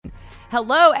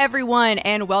Hello, everyone,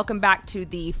 and welcome back to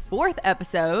the 4th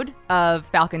episode of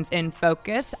Falcons in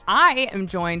Focus. I am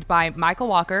joined by Mykal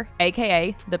Walker,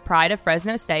 a.k.a. the pride of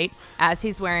Fresno State, as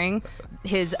he's wearing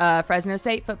his Fresno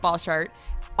State football shirt.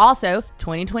 Also,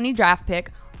 2020 draft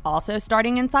pick, also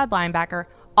starting inside linebacker.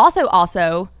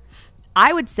 Also,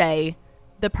 I would say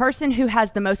the person who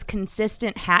has the most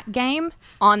consistent hat game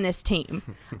on this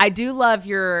team. I do love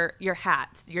your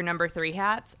hats, your number 3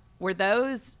 hats. Were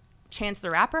those Chance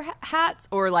the Rapper hats,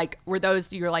 or were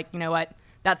those you're like, you know what,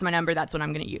 that's my number, that's what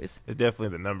I'm going to use? It's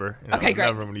definitely the number. Okay, great.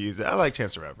 Number I'm going to use it. I like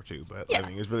Chance the Rapper too, but yeah. I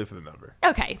mean, it's really for the number.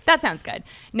 Okay, that sounds good.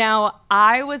 Now,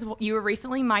 you were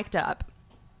recently mic'd up,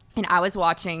 and I was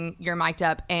watching your mic'd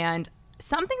up, and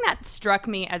something that struck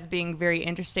me as being very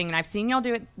interesting, and I've seen y'all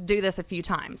do this a few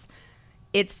times.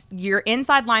 It's your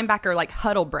inside linebacker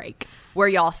huddle break, where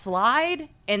y'all slide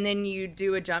and then you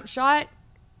do a jump shot.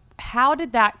 How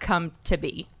did that come to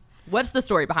be? What's the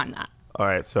story behind that? All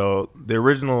right, so the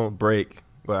original break,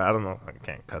 well, I don't know, I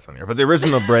can't cuss on here, but the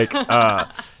original break,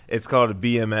 it's called a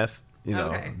BMF,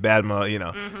 okay. Bad Mo,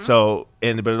 Mm-hmm. So,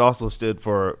 but it also stood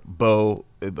for Bo,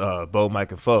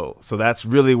 Mike, and Foe. So that's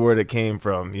really where it came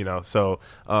from, So,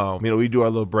 we do our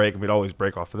little break, and we'd always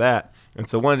break off of that. And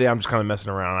so one day I'm just kind of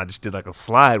messing around. I just did a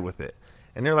slide with it.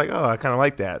 And they're like, oh, I kind of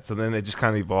like that. So then it just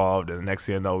kind of evolved. And the next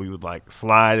thing I know, we would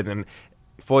slide. And then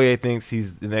Foye thinks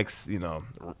he's the next,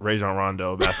 Rajon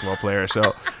Rondo basketball player.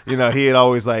 So, he'd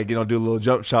always do little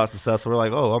jump shots and stuff. So we're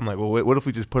like, oh, I'm like, well, what if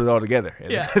we just put it all together?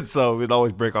 And yeah. So we'd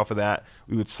always break off of that.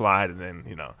 We would slide and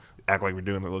then, act like we're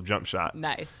doing a little jump shot.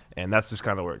 Nice. And that's just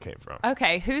kind of where it came from.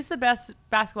 Okay. Who's the best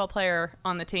basketball player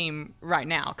on the team right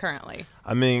now, currently?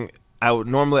 I mean, I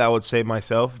would say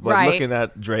myself, but right. Looking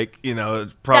at Drake,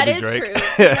 it's probably Drake.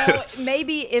 That is true.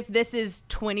 Maybe if this is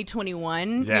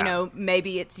 2021, yeah.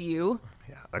 Maybe it's you.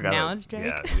 Now it's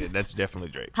Drake. Yeah, that's definitely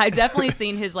Drake. I've definitely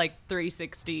seen his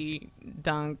 360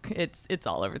 dunk. It's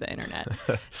all over the internet.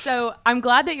 So I'm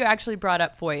glad that you actually brought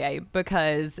up Foye,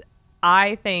 because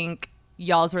I think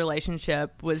y'all's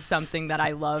relationship was something that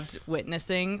I loved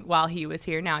witnessing while he was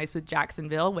here. Now he's with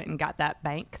Jacksonville, went and got that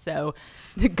bank, so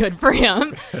good for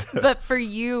him. But for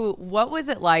you, what was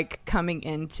it like coming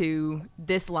into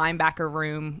this linebacker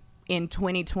room in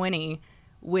 2020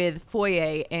 with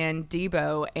Foye and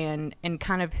Debo and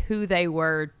kind of who they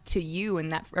were to you in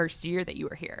that first year that you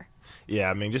were here? Yeah,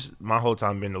 I mean, just my whole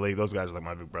time being in the league, those guys are like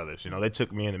my big brothers. They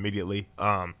took me in immediately.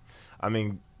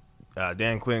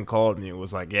 Dan Quinn called me and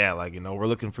was like, yeah, we're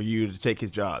looking for you to take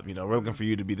his job. We're looking for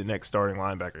you to be the next starting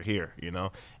linebacker here,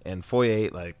 And Foye,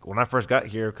 when I first got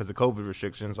here, because of COVID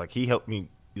restrictions, he helped me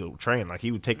train.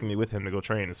 He would take me with him to go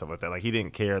train and stuff like that. He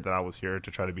didn't care that I was here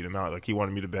to try to beat him out. He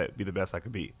wanted me to be the best I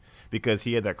could be, because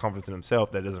he had that confidence in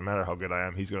himself that it doesn't matter how good I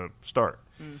am, he's going to start.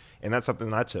 And that's something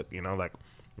that I took, no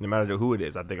matter who it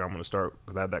is, I think I'm going to start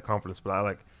because I have that confidence.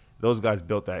 But those guys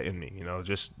built that in me,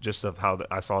 just of how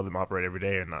I saw them operate every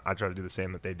day, and I try to do the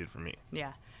same that they did for me.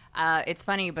 Yeah. It's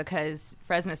funny because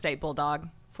Fresno State Bulldog,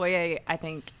 Foye, I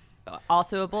think,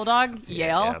 also a Bulldog,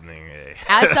 Yale.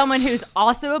 As someone who's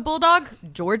also a Bulldog,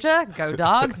 Georgia, go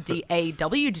Dogs,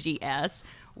 DAWGS.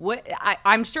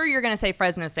 I'm sure you're going to say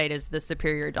Fresno State is the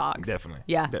superior Dogs. Definitely.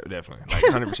 Yeah. Definitely.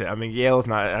 100%. I mean, Yale's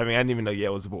not – I didn't even know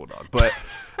Yale was a Bulldog. But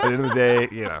at the end of the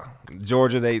day,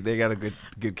 Georgia, they got a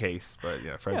good case. But,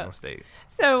 Fresno State.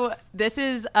 So this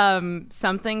is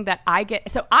something that I get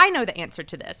 – so I know the answer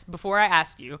to this before I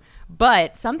ask you.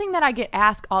 But something that I get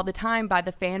asked all the time by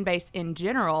the fan base in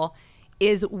general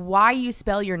is why you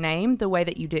spell your name the way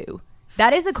that you do.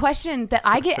 That is a question that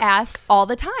I get asked all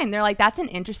the time. They're like, that's an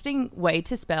interesting way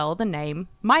to spell the name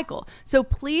Mykal. So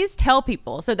please tell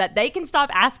people, so that they can stop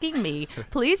asking me,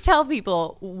 please tell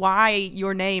people why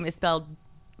your name is spelled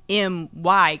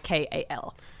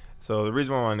Mykal. So the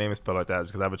reason why my name is spelled like that is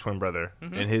because I have a twin brother,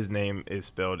 and his name is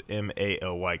spelled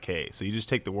Malyk. So you just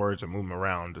take the words and move them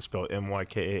around to spell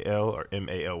Mykal or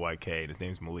Malyk, and his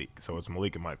name's Malik. So it's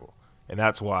Malik and Mykal. And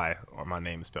that's why my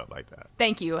name is spelled like that.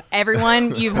 Thank you.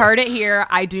 Everyone, you've heard it here.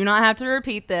 I do not have to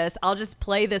repeat this. I'll just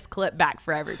play this clip back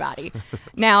for everybody.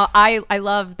 Now, I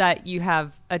love that you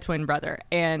have a twin brother.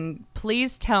 And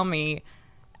please tell me,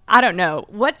 I don't know,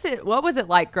 what was it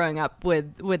like growing up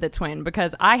with a twin?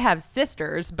 Because I have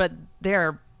sisters, but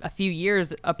they're a few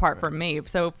years apart from me.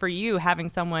 So for you, having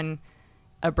someone,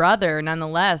 a brother,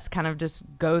 nonetheless, kind of just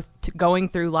going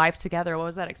through life together, what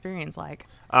was that experience like?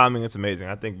 I mean, it's amazing.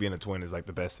 I think being a twin is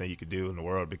the best thing you could do in the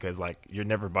world, because you're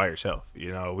never by yourself.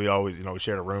 We always, we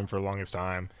shared a room for the longest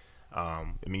time. I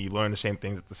mean, you learn the same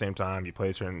things at the same time. You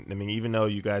play certain, even though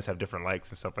you guys have different likes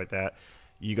and stuff like that,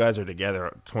 you guys are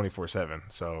together 24/7.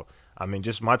 So I mean,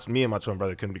 just me and my twin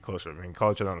brother couldn't be closer. I mean, we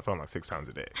call each other on the phone like 6 times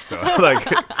a day. So like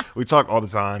we talk all the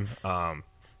time.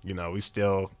 You know, we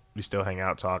still hang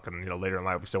out, talk, and, you know, later in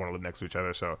life we still want to live next to each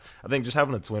other. So I think just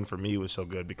having a twin for me was so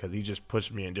good because he just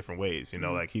pushed me in different ways. You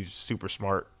know, like he's super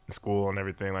smart in school and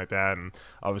everything like that, and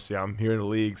obviously I'm here in the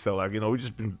league, so like, you know, we've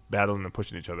just been battling and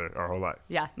pushing each other our whole life.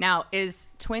 Yeah. Now, is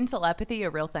twin telepathy a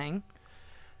real thing?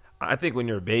 I think when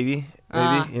you're a baby,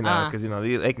 maybe, you know, because, you know,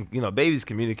 they can, you know, babies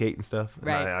communicate and stuff. And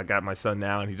right. I got my son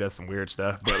now, and he does some weird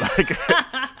stuff. But, like,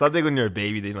 so I think when you're a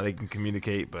baby, they can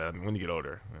communicate. But I mean, when you get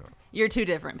older, you know. You're two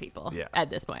different people at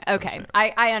this point. Okay.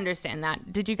 100%. I understand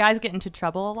that. Did you guys get into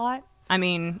trouble a lot? I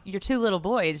mean, you're two little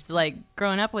boys, like,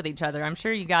 growing up with each other. I'm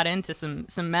sure you got into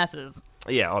some messes.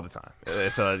 Yeah, all the time.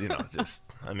 So, you know, just,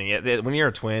 I mean, when you're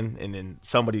a twin and then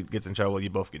somebody gets in trouble,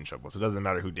 you both get in trouble. So it doesn't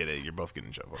matter who did it. You're both getting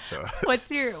in trouble. So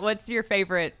What's your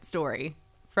favorite story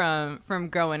from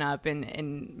growing up,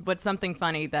 and what's something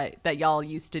funny that y'all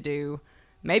used to do?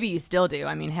 Maybe you still do.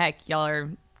 I mean, heck, y'all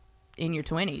are in your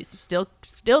 20s.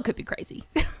 Still could be crazy.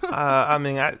 I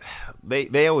mean,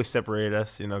 they always separated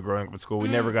us, you know, growing up in school. We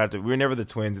were never the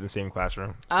twins in the same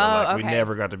classroom. So we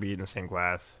never got to be in the same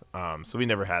class. So we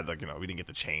never had, like, you know, we didn't get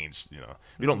to change, you know.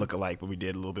 We don't look alike, but we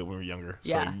did a little bit when we were younger.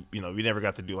 Yeah. So, you know, we never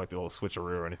got to do like the little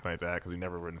switcheroo or anything like that because we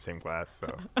never were in the same class.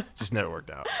 So just never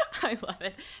worked out. I love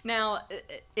it. Now,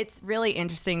 it's really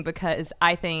interesting because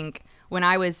I think when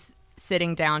I was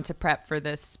sitting down to prep for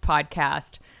this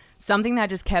podcast, something that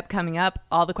just kept coming up,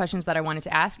 all the questions that I wanted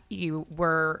to ask you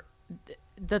were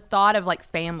the thought of, like,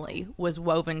 family was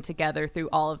woven together through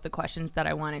all of the questions that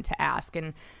I wanted to ask.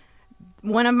 And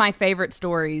one of my favorite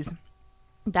stories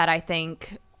that I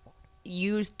think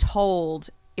you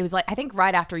told, it was like, I think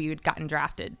right after you'd gotten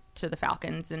drafted to the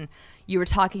Falcons, and you were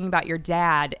talking about your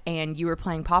dad and you were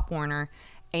playing Pop Warner,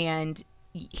 and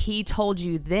he told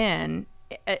you then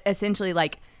essentially,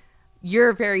 like,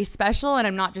 you're very special, and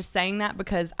I'm not just saying that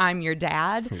because I'm your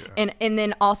dad. Yeah. And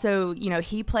then also, you know,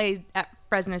 he played at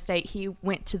Fresno State. He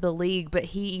went to the league, but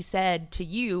he said to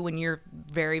you when you're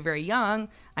very, very young,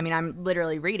 I mean, I'm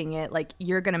literally reading it, like,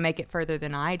 you're going to make it further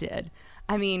than I did.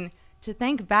 I mean, to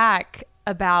think back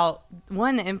about,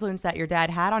 one, the influence that your dad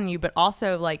had on you, but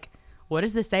also, like, what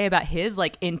does this say about his,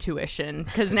 like, intuition?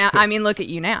 Because now, I mean, look at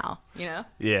you now, you know?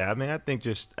 Yeah, I mean, I think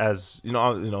just as, you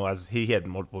know, as he had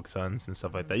multiple sons and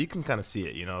stuff like that, you can kind of see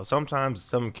it, you know? Sometimes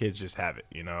some kids just have it,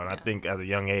 you know? And I think at a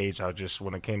young age,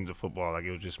 when it came to football, like,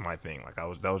 it was just my thing. Like,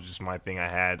 that was just my thing I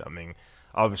had. I mean,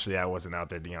 obviously I wasn't out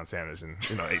there Deion Sanders in,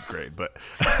 you know, 8th grade, but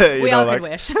we all could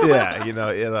wish. Yeah, you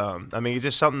know, I mean, it's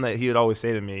just something that he would always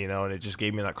say to me, you know, and it just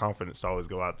gave me that confidence to always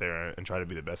go out there and try to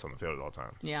be the best on the field at all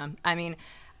times. Yeah, I mean,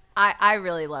 I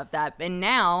really love that. And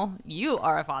now you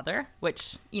are a father,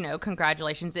 which, you know,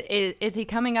 congratulations. Is he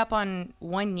coming up on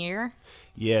 1 year?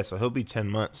 Yeah, so he'll be 10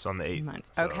 months on the 8th. 10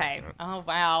 months. So, okay. Yeah. Oh,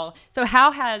 wow. So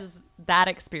how has that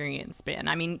experience been?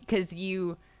 I mean, because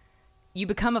you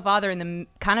become a father in the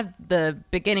kind of the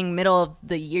beginning, middle of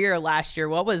the year last year.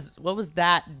 What was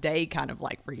that day kind of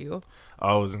like for you?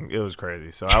 Oh, it was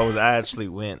crazy. So I actually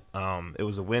went, it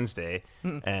was a Wednesday,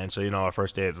 and so, you know, our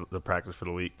first day of the practice for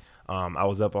the week. I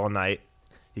was up all night.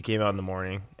 He came out in the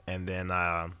morning, and then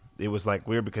it was like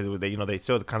weird because they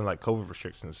still had kind of like COVID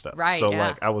restrictions and stuff. Right. So yeah.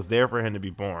 like I was there for him to be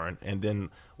born, and then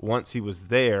once he was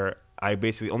there, I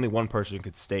basically only one person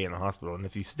could stay in the hospital, and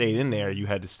if you stayed in there, you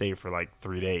had to stay for like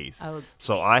 3 days. Oh.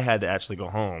 So I had to actually go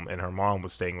home, and her mom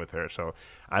was staying with her. So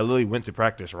I literally went to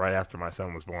practice right after my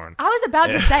son was born. I was about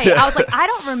to say, I was like, I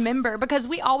don't remember, because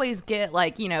we always get,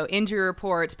 like, you know, injury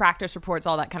reports, practice reports,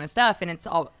 all that kind of stuff, and it's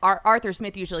all Arthur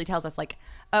Smith usually tells us, like,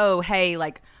 oh, hey,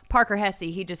 like, Parker Hesse,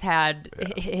 he just had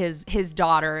his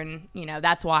daughter, and, you know,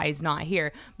 that's why he's not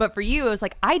here. But for you, it was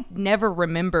like, I never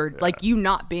remembered, like, you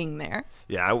not being there.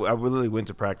 Yeah, I literally went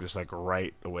to practice, like,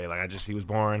 right away. Like, he was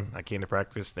born, I came to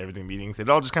practice, everything, meetings. It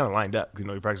all just kind of lined up, because, you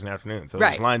know, we practice in the afternoon. So it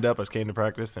just lined up, I just came to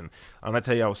practice, and I'm going to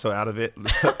tell you, I was so out of it.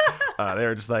 They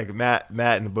were just like, Matt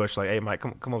in the bush, like, hey, Mike,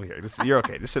 come over here. You're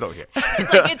okay. Just sit over here.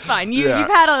 It's like, it's fine. You've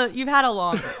had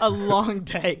a long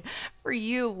day. For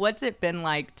you, what's it been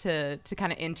like to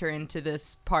kind of enter into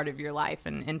this part of your life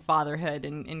and fatherhood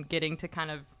and getting to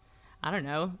kind of, I don't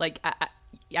know, like,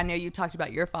 I know you talked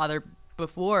about your father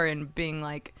before and being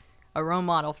like, a role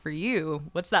model for you.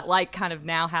 What's that like kind of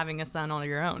now having a son on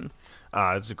your own?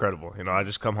 It's incredible. I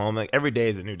just come home, like, every day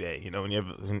is a new day.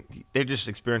 When they're just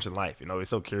experiencing life. He's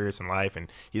so curious in life, and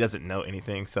he doesn't know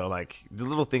anything. So, like, the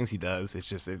little things he does,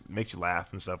 it makes you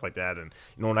laugh and stuff like that. And,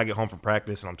 when I get home from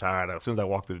practice and I'm tired, as soon as I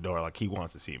walk through the door, like, he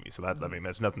wants to see me. So,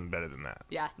 there's nothing better than that.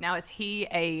 Yeah. Now, is he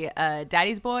a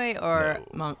daddy's boy or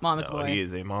mama's boy? He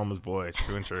is a mama's boy,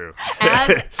 true and true.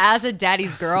 As a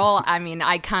daddy's girl, I mean,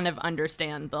 I kind of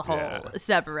understand the whole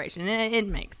separation. It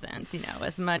makes sense,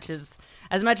 as much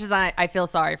as I feel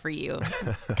sorry for you,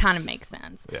 kind of makes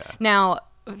sense. Yeah. Now,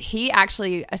 he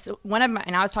actually,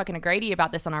 and I was talking to Grady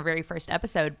about this on our very first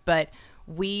episode, but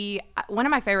one of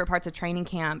my favorite parts of training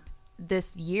camp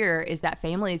this year is that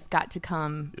families got to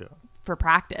come for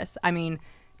practice. I mean,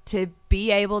 to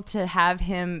be able to have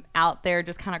him out there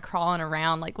just kind of crawling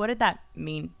around, like, what did that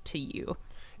mean to you?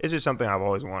 It's just something I've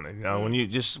always wanted.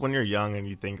 When you're young and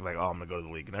you think, like, oh, I'm gonna go to the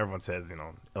league, and everyone says,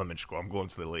 elementary school, I'm going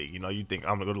to the league. You think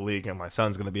I'm gonna go to the league and my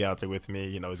son's gonna be out there with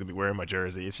me. He's gonna be wearing my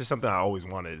jersey. It's just something I always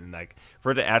wanted, and like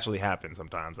for it to actually happen,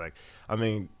 sometimes,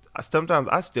 sometimes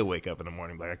I still wake up in the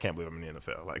morning like I can't believe I'm in the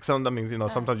NFL. Like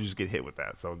sometimes you just get hit with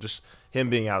that. So just him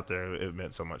being out there, it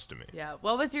meant so much to me. Yeah.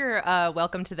 What was your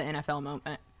welcome to the NFL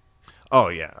moment? Oh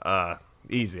yeah.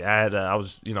 Easy. I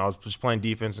was just playing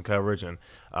defense and coverage, and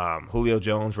Julio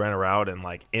Jones ran a route, and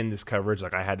like in this coverage,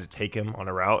 like I had to take him on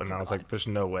a route, and I was like, "There's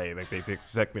no way!" Like they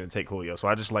expect me to take Julio, so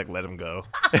I just like let him go.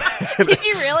 Did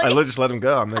you really? I just let him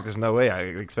go. I'm like, "There's no way I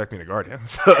expect me to guard him."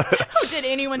 So, did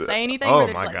anyone say anything? Oh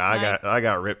my god, I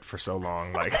got ripped for so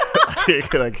long, like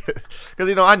because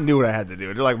I knew what I had to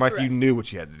do. They're like, "Mike, you knew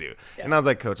what you had to do," and I was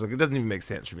like, "Coach, like it doesn't even make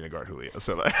sense for me to guard Julio."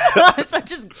 So like, so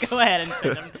just go ahead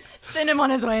and send him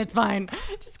on his way. It's fine.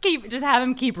 Just have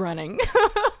him keep running.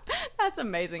 That's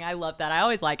amazing. I love that. I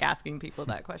always like asking people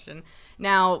that question.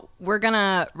 Now, we're going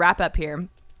to wrap up here,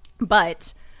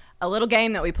 but a little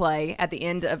game that we play at the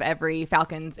end of every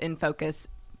Falcons in Focus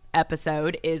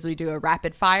episode is we do a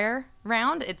rapid fire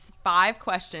round. It's 5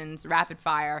 questions, rapid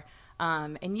fire,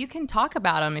 and you can talk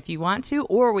about them if you want to,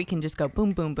 or we can just go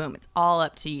boom, boom, boom. It's all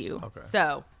up to you. Okay.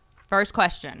 So, first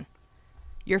question.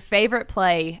 Your favorite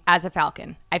play as a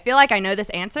Falcon? I feel like I know this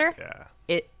answer.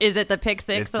 Yeah. Is it the pick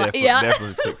six? It's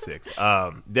definitely pick six.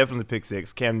 Definitely pick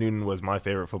six. Cam Newton was my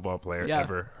favorite football player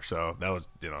ever. So that was,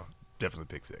 definitely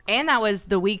pick six. And that was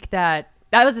the week that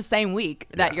was the same week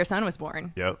that your son was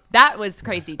born. Yep. That was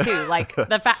crazy too. Like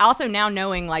also now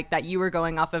knowing like that you were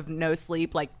going off of no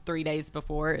sleep like 3 days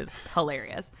before is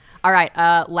hilarious. All right.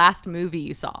 Last movie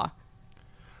you saw.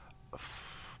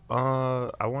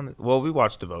 We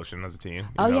watched Devotion as a team.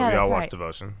 Yeah, we that's all right. watched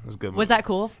Devotion. It was a good movie. Was that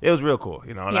cool? It was real cool.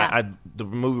 And Yeah. the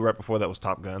movie right before that was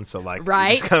Top Gun. So like,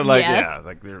 right? It's kind of like, Yes.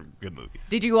 like they're good movies.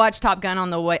 Did you watch Top Gun on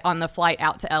the flight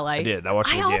out to LA? I did. I watched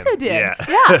it again. I also did.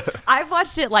 Yeah. I've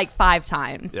watched it like 5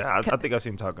 times. Yeah, I think I've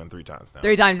seen Top Gun 3 times now.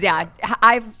 3 times, yeah.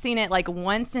 I've seen it like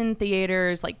once in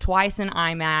theaters, like twice in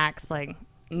IMAX, like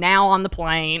now on the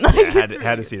plane. Like, Yeah,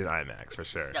 had to see it in IMAX for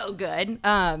sure. so good.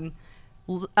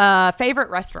 Favorite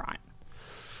restaurant?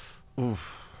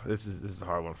 Oof, this is a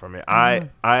hard one for me. I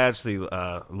actually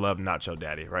love Nacho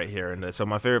Daddy right here, and so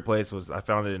my favorite place I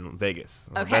found it in Vegas.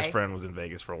 My best friend was in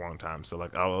Vegas for a long time, so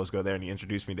like I always go there, and he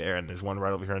introduced me to Aaron. There's one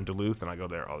right over here in Duluth, and I go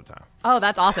there all the time. Oh,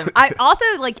 that's awesome. I also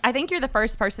I think you're the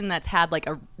first person that's had like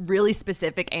a really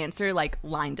specific answer like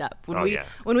lined up.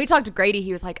 When we talked to Grady,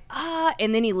 he was like,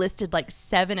 and then he listed like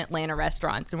 7 Atlanta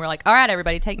restaurants, and we're like, all right,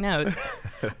 everybody, take notes.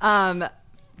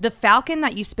 The Falcon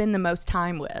that you spend the most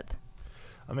time with.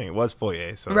 I mean, it was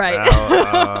Foyer, so right.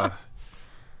 Now,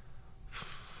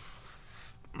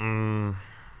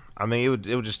 I mean,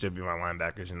 it would just still be my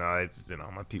linebackers,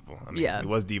 my people. I mean, it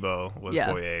was Debo, was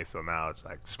Foyer, so now it's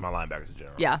like just my linebackers in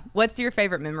general. Yeah. What's your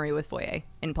favorite memory with Foyer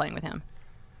in playing with him?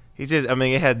 It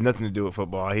had nothing to do with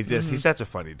football. He's such a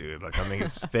funny dude. Like, I mean,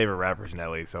 his favorite rapper's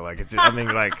Nelly, so like,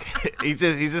 he's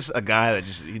just a guy that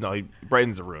just, he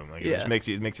brightens the room. Like, it just makes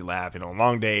you laugh.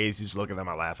 Long days, just looking at him,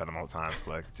 I laugh at him all the time. So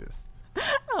like, just.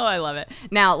 Oh, I love it.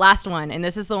 Now, last one, and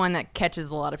this is the one that catches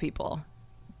a lot of people.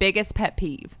 Biggest pet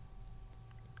peeve.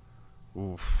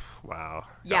 Oof, wow.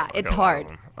 Yeah, it's hard.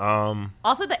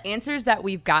 Also, the answers that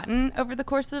we've gotten over the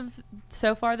course of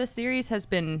so far this series has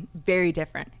been very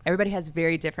different. Everybody has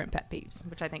very different pet peeves,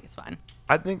 which I think is fun.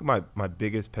 I think my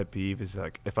biggest pet peeve is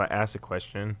like if I ask a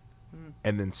question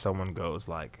and then someone goes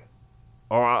like,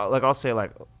 or I'll say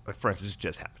like for instance, this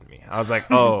just happened to me. I was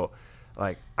like, oh.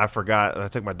 Like, I forgot, I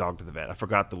took my dog to the vet. I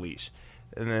forgot the leash.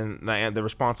 And then the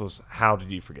response was, how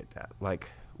did you forget that? Like,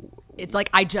 it's like,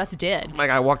 I just did. Like,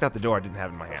 I walked out the door, I didn't have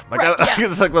it in my hand. Like, right,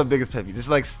 it's like my biggest pet peeve. Just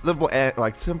like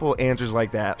simple answers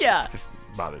like that. Yeah. Just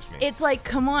bothers me. It's like,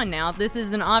 come on now. This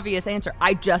is an obvious answer.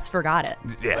 I just forgot it.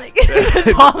 Yeah. Like,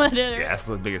 that's all it is. Yeah, that's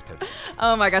the biggest pet peeve.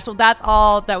 Oh my gosh. Well, that's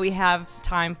all that we have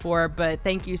time for. But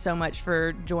thank you so much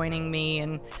for joining me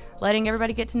and letting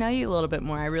everybody get to know you a little bit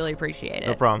more. I really appreciate it.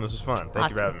 No problem. This was fun. Thank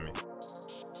you for Awesome. having me.